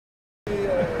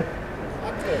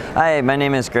Hi, my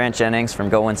name is Grant Jennings from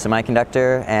GOWIN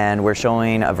Semiconductor, and we're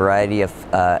showing a variety of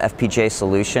FPGA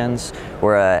solutions.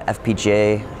 We're a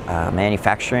FPGA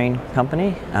manufacturing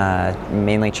company,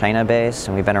 mainly China-based,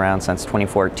 and we've been around since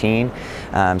 2014.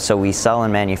 So we sell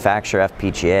and manufacture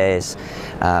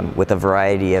FPGAs with a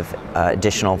variety of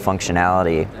additional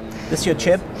functionality. This your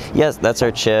chip? Yes, that's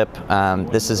our chip.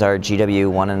 This is our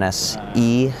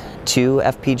GW1NSE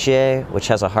FPGA, which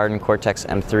has a hardened Cortex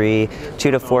M3,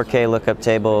 2 to 4K lookup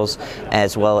tables,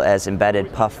 as well as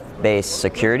embedded PUF-based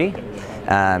security.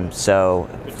 So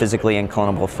physically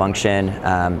unclonable function,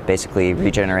 basically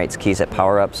regenerates keys at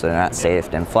power-up so they're not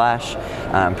saved in flash,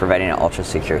 providing an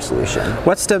ultra-secure solution.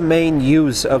 What's the main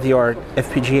use of your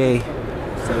FPGA?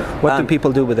 What do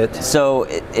people do with it? So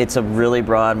it's a really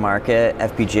broad market.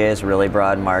 FPGA is a really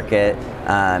broad market,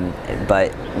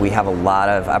 but we have a lot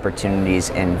of opportunities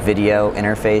in video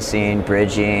interfacing,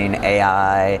 bridging,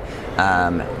 AI,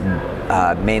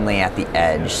 mainly at the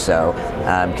edge. So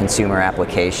consumer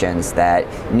applications that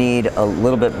need a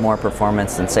little bit more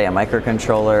performance than, say, a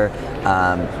microcontroller,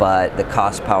 but the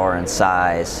cost, power, and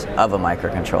size of a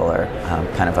microcontroller,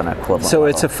 kind of an equivalent. So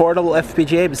it's affordable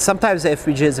FPGA, but sometimes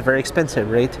FPGAs are very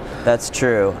expensive, right? That's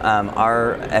true.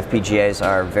 Our FPGAs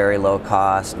are very low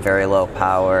cost, very low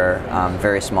power,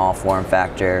 very small form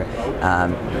factor.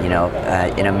 In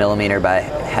a millimeter and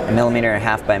a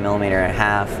half by millimeter and a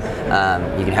half,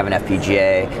 you can have an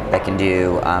FPGA that can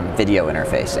do video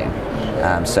interfacing.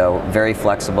 So very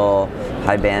flexible,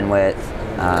 high bandwidth,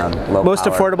 low Most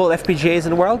power. affordable FPGAs in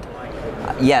the world?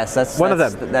 Yes, that's one of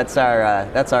them. That's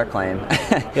our claim.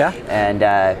 Yeah.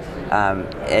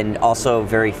 And also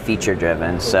very feature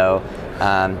driven. So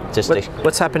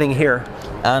what's happening here?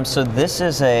 So this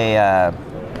is a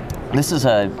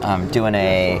doing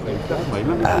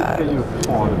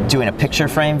a picture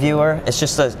frame viewer. It's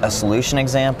just a solution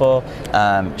example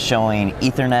showing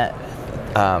Ethernet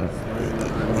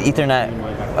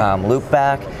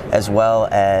loopback, as well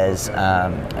as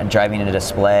driving a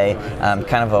display,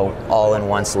 kind of an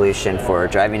all-in-one solution for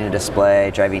driving a display,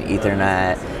 driving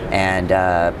Ethernet, and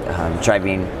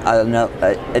driving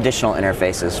additional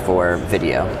interfaces for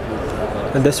video.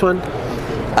 And this one?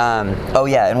 Oh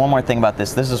yeah, and one more thing about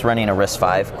this. This is running a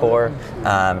RISC-V core,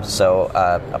 so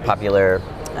a popular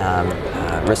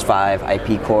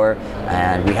RISC-V IP core,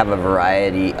 and we have a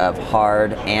variety of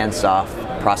hard and soft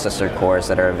processor cores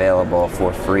that are available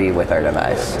for free with our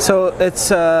device. So it's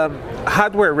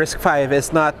hardware RISC-V,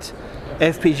 it's not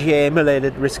FPGA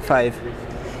emulated RISC-V.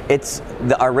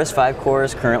 Our RISC-V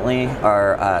cores currently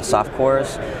are soft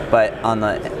cores, but on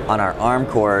our ARM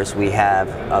cores we have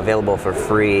available for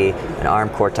free an ARM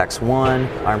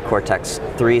Cortex-1, ARM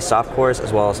Cortex-3 soft cores,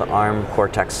 as well as an ARM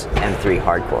Cortex M3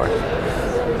 hard core.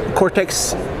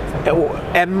 Cortex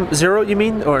M0, you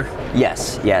mean, or?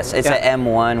 Yes. It's an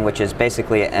M1, which is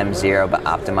basically an M0, but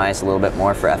optimized a little bit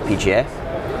more for FPGA.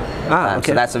 Okay.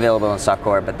 So that's available in soft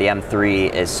core, but the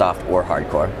M3 is soft or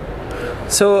hardcore.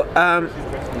 So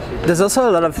there's also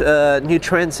a lot of new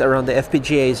trends around the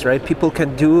FPGAs, right? People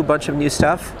can do a bunch of new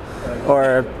stuff,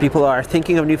 or people are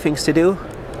thinking of new things to do.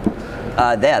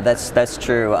 Yeah, that's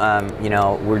true.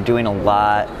 We're doing a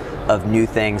lot of new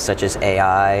things such as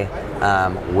AI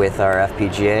with our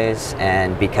FPGAs,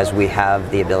 and because we have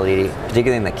the ability,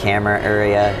 particularly in the camera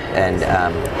area and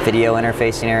video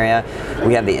interfacing area,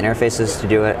 we have the interfaces to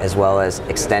do it, as well as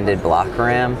extended block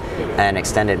RAM and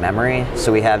extended memory.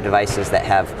 So we have devices that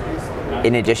have,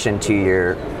 in addition to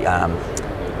your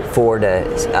 4 to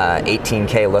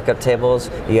 18K lookup tables,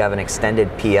 you have an extended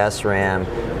PS RAM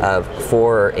of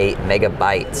 4 or 8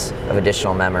 megabytes of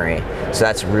additional memory. So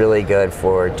that's really good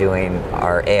for doing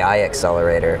our AI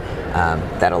accelerator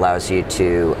that allows you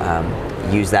to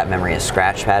use that memory as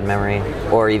scratch pad memory,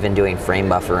 or even doing frame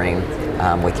buffering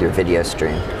with your video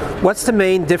stream. What's the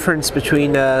main difference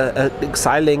between a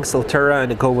Xilinx, Altera,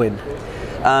 and a GoWin?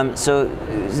 So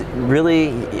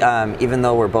really, even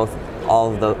though we're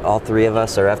all three of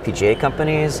us are FPGA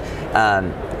companies,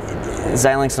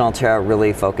 Xilinx and Altera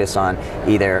really focus on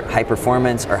either high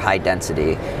performance or high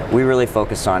density. We really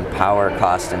focus on power,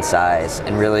 cost, and size,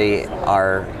 and really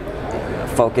are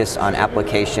focused on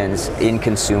applications in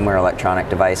consumer electronic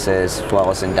devices, as well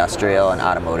as industrial and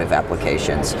automotive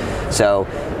applications. So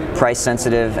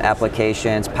price-sensitive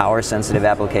applications, power-sensitive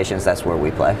applications, that's where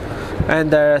we play.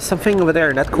 And something over there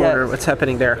in that corner, what's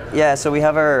happening there? Yeah, so we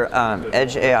have our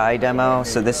Edge AI demo.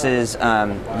 So this is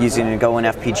using a GOWIN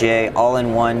FPGA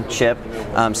all-in-one chip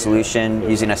solution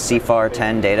using a CFAR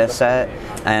 10 data set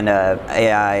and a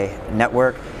AI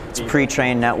network. It's a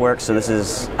pre-trained network, so this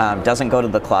is doesn't go to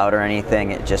the cloud or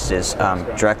anything. It just is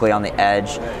directly on the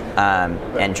edge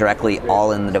and directly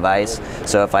all in the device.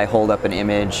 So if I hold up an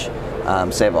image,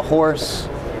 say of a horse,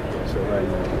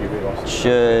 it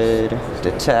should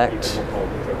detect.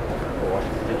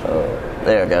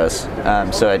 There it goes.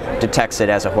 So it detects it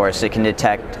as a horse. It can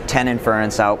detect 10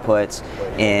 inference outputs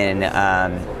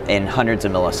in hundreds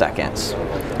of milliseconds,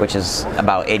 which is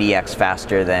about 80x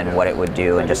faster than what it would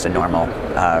do in just a normal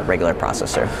regular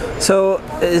processor. So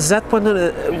is that one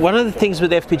of the things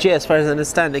with FPGA, as far as I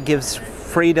understand, it gives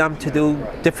freedom to do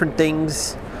different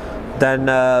things than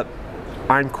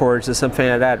ARM cores or something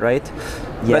like that, right?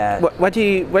 Yeah. But what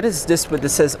is this? What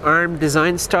this says ARM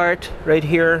design start right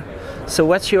here. So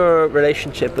what's your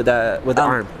relationship with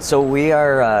ARM? So we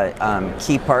are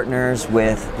key partners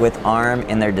with ARM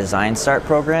in their Design Start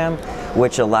program,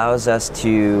 which allows us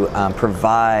to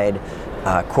provide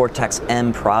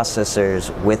Cortex-M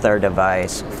processors with our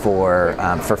device for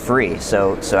free.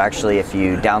 So actually, if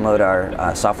you download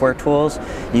our software tools,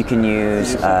 you can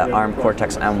use ARM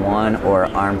Cortex-M1 or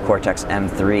ARM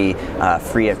Cortex-M3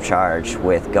 free of charge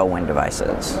with GoWin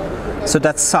devices. So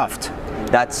that's soft.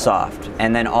 That's soft.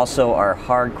 And then also our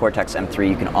hard Cortex-M3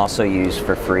 you can also use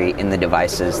for free in the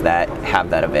devices that have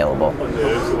that available.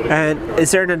 And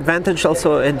is there an advantage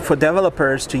also for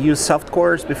developers to use soft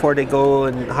cores before they go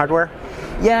in hardware?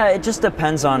 Yeah, it just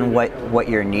depends on what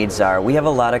your needs are. We have a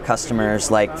lot of customers,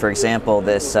 like for example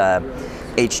this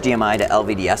HDMI to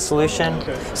LVDS solution.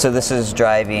 So this is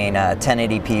driving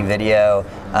 1080p video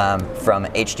from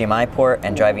HDMI port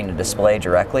and driving a display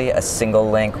directly, a single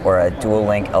link or a dual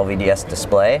link LVDS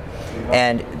display.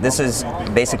 And this is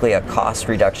basically a cost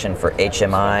reduction for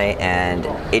HMI and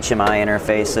HMI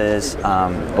interfaces,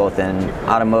 both in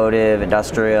automotive,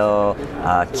 industrial,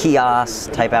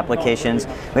 kiosk type applications.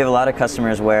 We have a lot of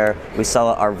customers where we sell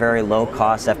our very low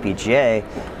cost FPGA,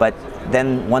 but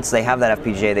then once they have that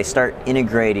FPGA, they start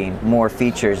integrating more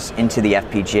features into the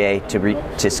FPGA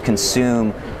to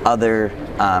consume other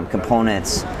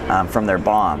components from their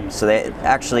BOM. So they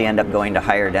actually end up going to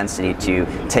higher density to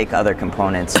take other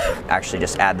components, actually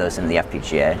just add those into the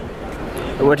FPGA.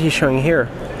 What are you showing here?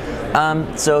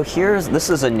 So this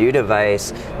is a new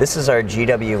device. This is our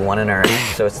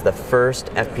GW1NRF. So it's the first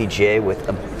FPGA with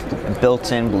a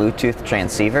built-in Bluetooth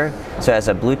transceiver. So it has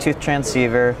a Bluetooth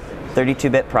transceiver,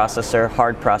 32-bit processor,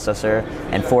 hard processor,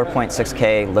 and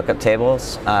 4.6K lookup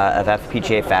tables of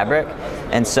FPGA fabric.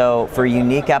 And so for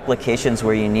unique applications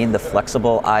where you need the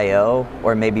flexible I/O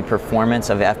or maybe performance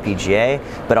of FPGA,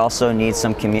 but also need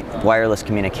some wireless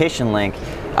communication link,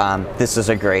 this is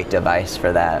a great device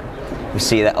for that. We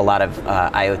see that a lot of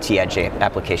IoT edge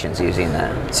applications using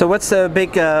that. So what's the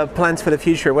big plans for the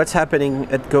future? What's happening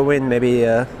at GoWin, maybe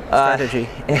strategy?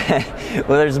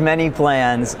 Well, there's many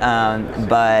plans,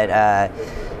 but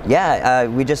yeah,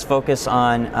 we just focus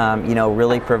on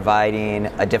really providing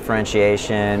a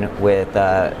differentiation with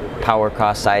power,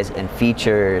 cost, size, and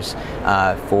features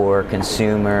for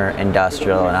consumer,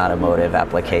 industrial, and automotive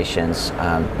applications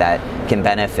that can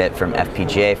benefit from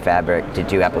FPGA fabric to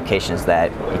do applications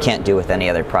that you can't do with any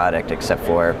other product except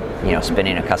for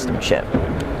spinning a custom chip.